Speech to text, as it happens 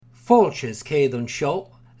Fáilses Céad Show.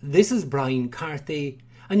 This is Brian Carthy,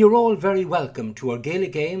 and you're all very welcome to our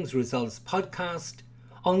Gaelic Games Results podcast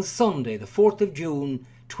on Sunday, the 4th of June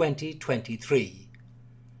 2023.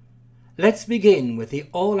 Let's begin with the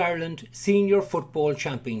All-Ireland Senior Football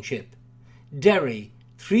Championship. Derry,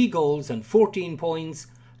 3 goals and 14 points.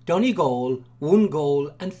 Donegal, 1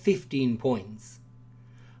 goal and 15 points.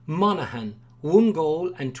 Monaghan, 1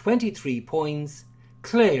 goal and 23 points.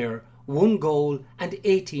 Clare, 1 goal and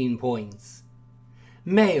 18 points.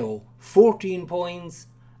 Mayo, 14 points.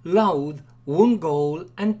 Louth, 1 goal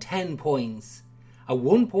and 10 points. A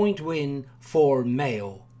 1-point win for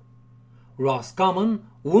Mayo. Roscommon,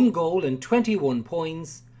 1 goal and 21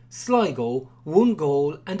 points. Sligo, 1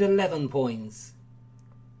 goal and 11 points.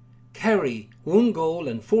 Kerry, 1 goal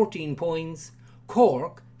and 14 points.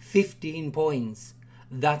 Cork, 15 points.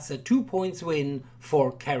 That's a 2 points win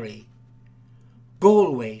for Kerry.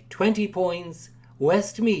 Galway, 20 points.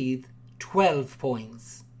 Westmeath, 12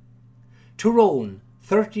 points. Tyrone,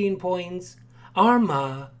 13 points.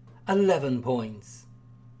 Armagh, 11 points.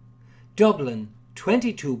 Dublin,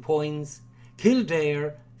 22 points.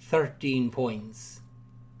 Kildare, 13 points.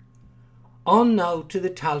 On now to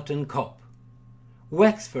the Tailteann Cup.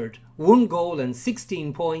 Wexford, 1 goal and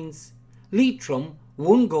 16 points. Leitrim,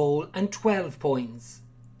 1 goal and 12 points.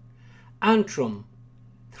 Antrim,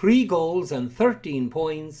 3 goals and 13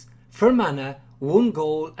 points. Fermanagh, 1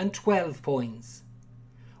 goal and 12 points.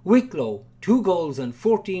 Wicklow, 2 goals and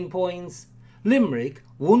 14 points. Limerick,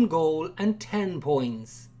 1 goal and 10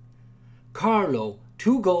 points. Carlow,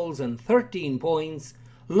 2 goals and 13 points.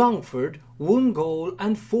 Longford, 1 goal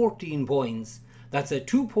and 14 points. That's a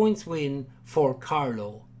 2 points win for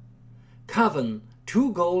Carlow. Cavan,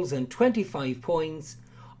 2 goals and 25 points.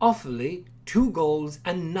 Offaly, 2 goals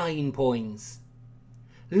and 9 points.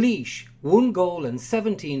 Laois, 1 goal and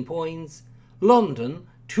 17 points. London,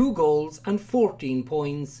 2 goals and 14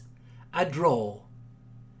 points. A draw.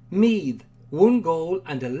 Meath, 1 goal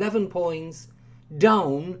and 11 points.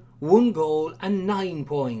 Down, 1 goal and 9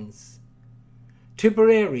 points.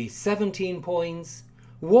 Tipperary, 17 points.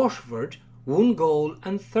 Washford, 1 goal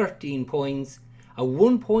and 13 points. A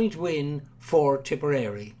 1-point win for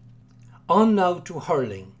Tipperary. On now to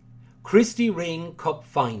hurling. Christy Ring Cup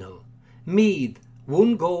Final. Meath,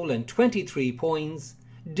 1 goal and 23 points.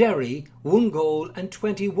 Derry, 1 goal and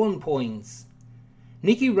 21 points.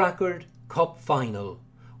 Nicky Rackard Cup Final.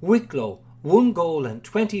 Wicklow, 1 goal and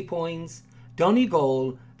 20 points.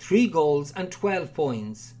 Donegal, 3 goals and 12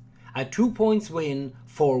 points. A 2 points win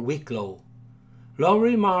for Wicklow.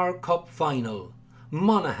 Lory Cup Final.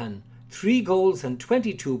 Monaghan, 3 goals and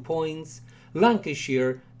 22 points.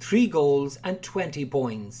 Lancashire, 3 goals and 20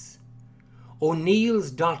 points.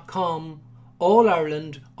 O'Neills.com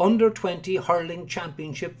All-Ireland Under-20 Hurling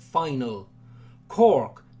Championship Final.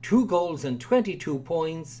 Cork, 2 goals and 22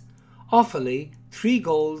 points. Offaly, 3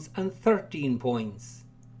 goals and 13 points.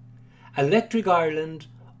 Electric Ireland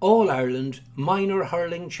All-Ireland Minor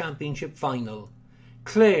Hurling Championship Final.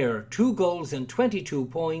 Clare, 2 goals and 22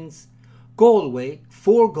 points. Galway,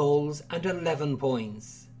 4 goals and 11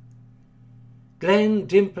 points. Glen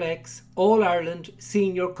Dimplex All-Ireland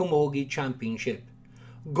Senior Camogie Championship.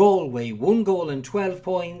 Galway, 1 goal and 12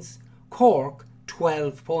 points. Cork,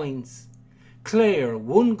 12 points. Clare,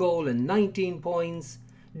 1 goal and 19 points.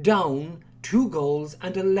 Down, 2 goals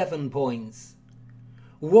and 11 points.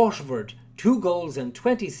 Washford, 2 goals and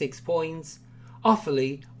 26 points.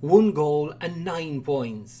 Offaly, 1 goal and 9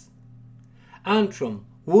 points. Antrim,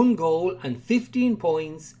 1 goal and 15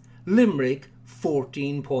 points. Limerick,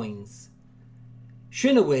 14 points.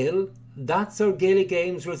 Shinawil, that's our Gaelic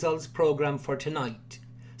Games Results programme for tonight,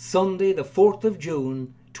 Sunday the 4th of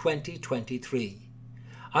June 2023.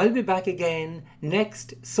 I'll be back again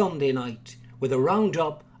next Sunday night with a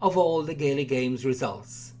roundup of all the Gaelic Games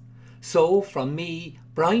results. So from me,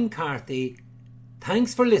 Brian Carthy,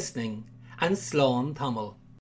 thanks for listening and Slán Tamil.